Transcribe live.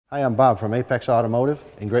Hi, I'm Bob from Apex Automotive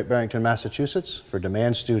in Great Barrington, Massachusetts for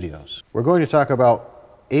Demand Studios. We're going to talk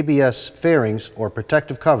about ABS fairings or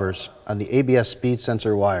protective covers on the ABS speed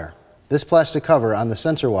sensor wire. This plastic cover on the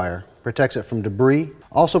sensor wire protects it from debris,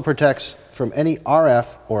 also protects from any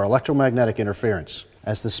RF or electromagnetic interference,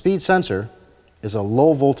 as the speed sensor is a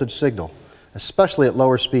low voltage signal, especially at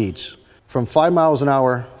lower speeds. From 5 miles an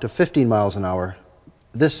hour to 15 miles an hour,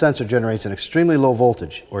 this sensor generates an extremely low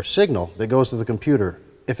voltage or signal that goes to the computer.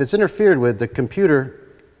 If it's interfered with, the computer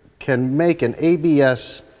can make an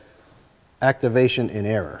ABS activation in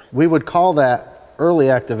error. We would call that early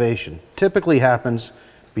activation. Typically happens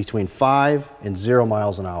between 5 and 0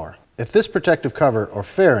 miles an hour. If this protective cover or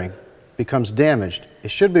fairing becomes damaged,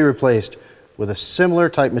 it should be replaced with a similar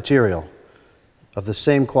type material of the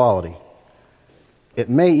same quality. It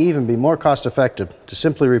may even be more cost effective to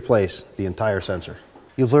simply replace the entire sensor.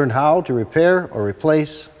 You've learned how to repair or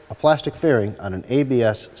replace a plastic fairing on an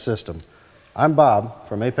ABS system. I'm Bob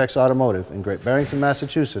from Apex Automotive in Great Barrington,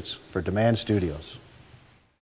 Massachusetts for Demand Studios.